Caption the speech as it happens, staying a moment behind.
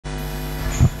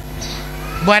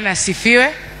Bwana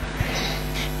sifiwe.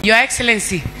 Your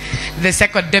Excellency, the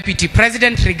Second Deputy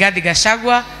President Rigathi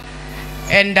Gachagua,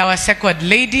 and our Second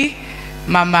Lady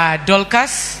Mama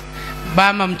Dorcas,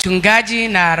 Mama mchungaji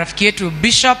na rafiki yetu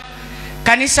Bishop,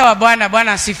 kanisa wa Bwana.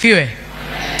 Bwana sifiwe.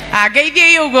 Ageithie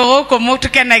hiyo goko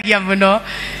mutukenagia muno.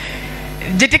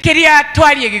 Jitekeria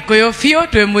twarie Gikuyu fio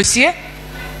twe mucie.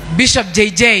 Bishop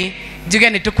JJ njuge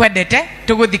ni tukwendete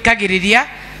tuguthikagiriria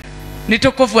ni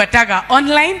tukufuataga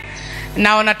online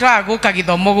na onatoa guka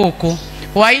githomo guku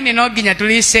waini no nginya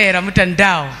tulicera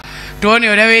mutandao tuone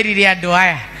uria wirire andu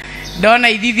aya ndona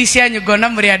ithithi cia nyungona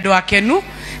muri andu akenu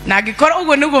na ngikora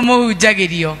uguo niguo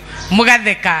muhunjagirio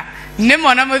mugatheka ni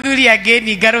mona muthuri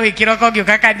angeni ngaruhi kiroko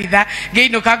ngioka kanitha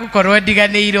ngeinuka gukorwo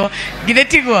ndiganirwo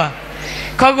ngithetigwa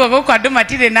koguo guko andu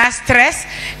matire na stress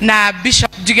na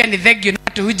Bishop njuge ni thengio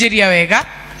na tuhunjiria wega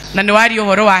na ni wari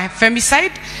uhoro wa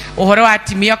femicide uhoro wa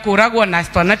timia kuragwo na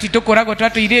twana tito kuragwo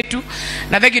twatu iretu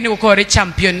na thengio ni gukore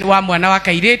champion wa mwana wa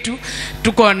kairetu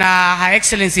tuko na Her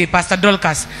Excellency Pastor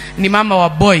Dorcas ni mama wa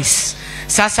boys.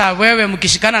 Sasa wewe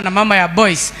mkishikana na mama ya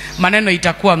boys maneno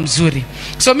itakuwa mzuri.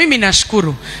 So mimi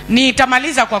nashukuru.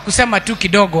 Nitamaliza kwa kusema tu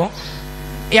kidogo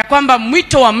ya kwamba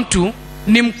mwito wa mtu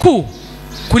ni mkuu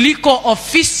kuliko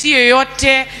ofisi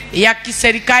yoyote ya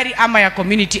kiserikali ama ya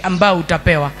community ambao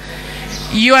utapewa.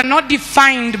 You are not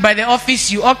defined by the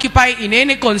office you occupy in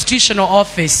any constitutional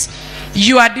office.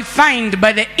 You are defined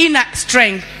by the inner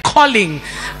strength, calling,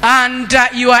 and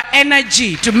your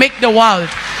energy to make the world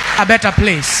a better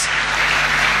place.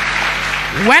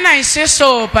 When I say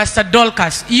so, Pastor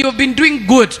Dorcas, you have been doing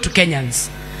good to Kenyans.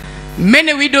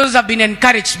 Many widows have been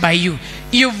encouraged by you.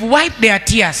 You've wiped their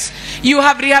tears. You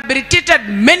have rehabilitated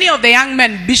many of the young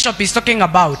men Bishop is talking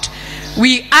about.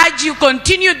 We urge you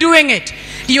continue doing it.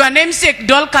 Your namesake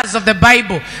Dorcas of the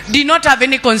Bible did not have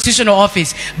any constitutional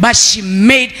office, but she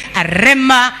made a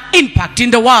rema impact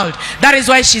in the world. That is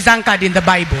why she's anchored in the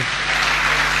Bible.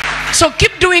 So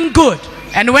keep doing good.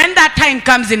 And when that time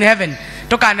comes in heaven,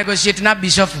 toka negotiate na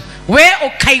Bishop. We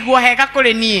ukaigwa hega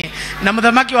kuri nie na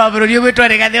muthamaki wa bururi gwitwa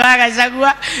Rigathi wa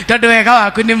Gachagua tondu wega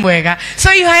waku ni mwega.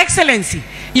 So Your Excellency,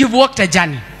 you've walked a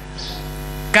journey.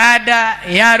 Kada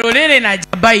ya rurire na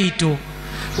jabaitu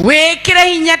wekire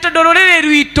hinya tondu rurire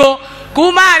rwito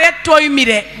kuma aria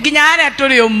twoimire nginya aria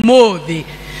turi umuthi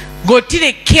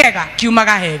gotire kiega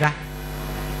kiumaga hega.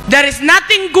 There is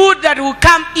nothing good that will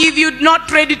come if you're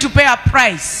not ready to pay a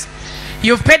price.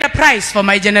 You've paid a price for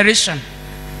my generation.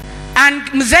 And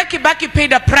Mzee Kibaki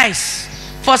paid a price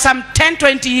for some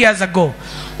 10-20 years ago.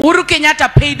 Uhuru Kenyatta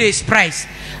paid his price.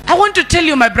 I want to tell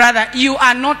you, my brother, you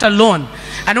are not alone.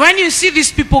 And when you see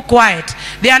these people quiet,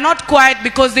 they are not quiet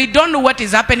because they don't know what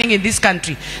is happening in this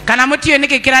country. Kanamuti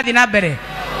yoneke kiradi na bere.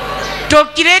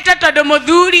 Tokireta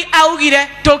todomodhuri augire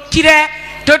tokire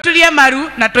totulie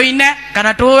maru na toine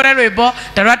kana tuhore rwimbo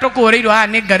tarwa tukuhuriirwo ha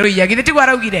ni ngaru iya githiti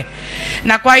gwaraugire.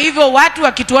 Na kwa hivyo watu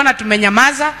wakituona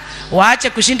tumenyamaza waache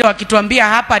kushinda wakituambia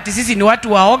hapa ati sisi ni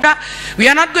watu waoga. We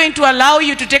are not going to allow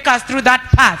you to take us through that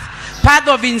path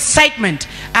of incitement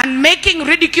and making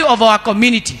ridicule of our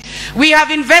community. We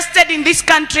have invested in this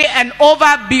country and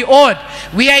over beyond.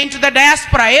 We are into the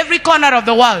diaspora, every corner of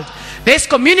the world. This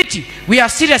community, we are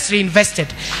seriously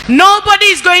invested. Nobody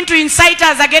is going to incite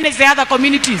us against the other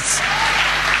communities.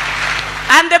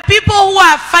 And the people who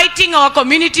are fighting our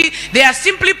community, they are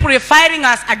simply preferring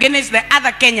us against the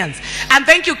other Kenyans. And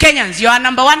thank you, Kenyans. You are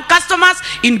 #1 customers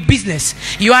in business.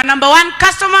 You are #1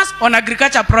 customers on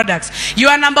agriculture products. You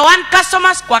are #1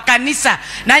 customers kwa kanisa.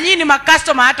 Na nyinyi ma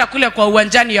customer hata kule kwa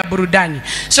uwanjani ya burudani.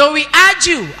 So we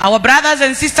urge you, our brothers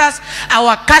and sisters,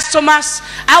 our customers,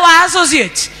 our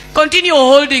associates, continue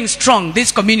holding strong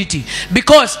this community.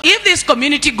 Because if this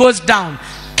community goes down,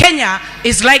 Kenya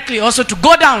is likely also to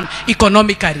go down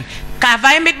economically. Have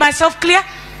I made myself clear?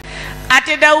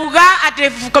 Ate dauga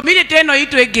ate community no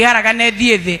itu egiharaga ne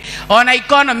thiethe ona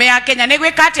economy ya Kenya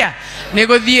negwe katia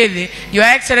nego thiethe. Your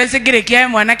Excellency girekia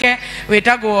mwanake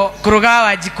wetagwo kuruga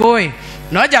wa jikoi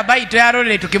no jaba itu ya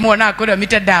role tukimwona kuri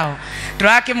mitandao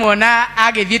turakimwona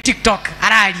agithie TikTok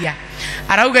araria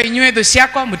arauga inywe thu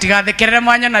ciakwa mutigathekerere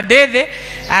mwanya na ndethe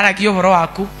aragio horo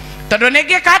waku tondu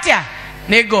nege katia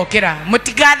negokira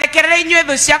mutigathekerere inywe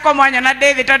thu ciakwa mwanya na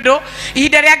ndethe tondu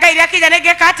ihinda ria Ngai riakinya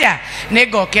nege katia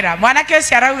negokira mwanake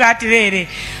ucio arauga atiriri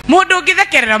mundu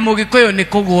ngithekerera mugikuyu ni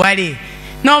kugwa ri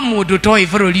no mundu toi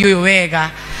bururi uyu wega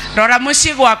rora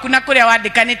mucii gwaku na kuria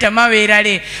wandikanite mawira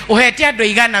ri uhete andu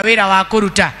igana wira wa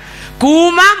kuruta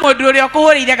kuma mundu uria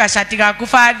kuhurire gacati gaku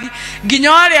bathi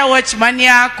nginya uria watchman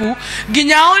yaku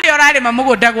nginya uria urarima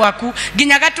mugunda gwaku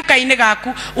nginya gatukaini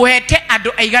gaku uhete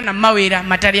andu aigana mawira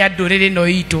matari andurire no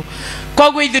itu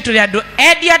koguo ithu turi andu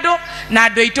endi andu na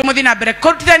andu aitu muthi na mbere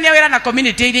kurutithania wira na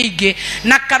community iria ingi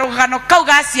na karugano kau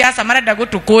ga siasa marenda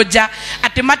gutukunja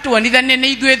ati matuonithanie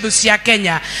ni ithuĩ thu cia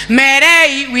Kenya.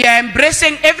 Merei, we are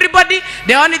embracing everybody.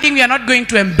 The only thing we are not going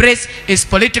to embrace is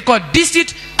political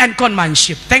deceit and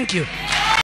conmanship. Thank you.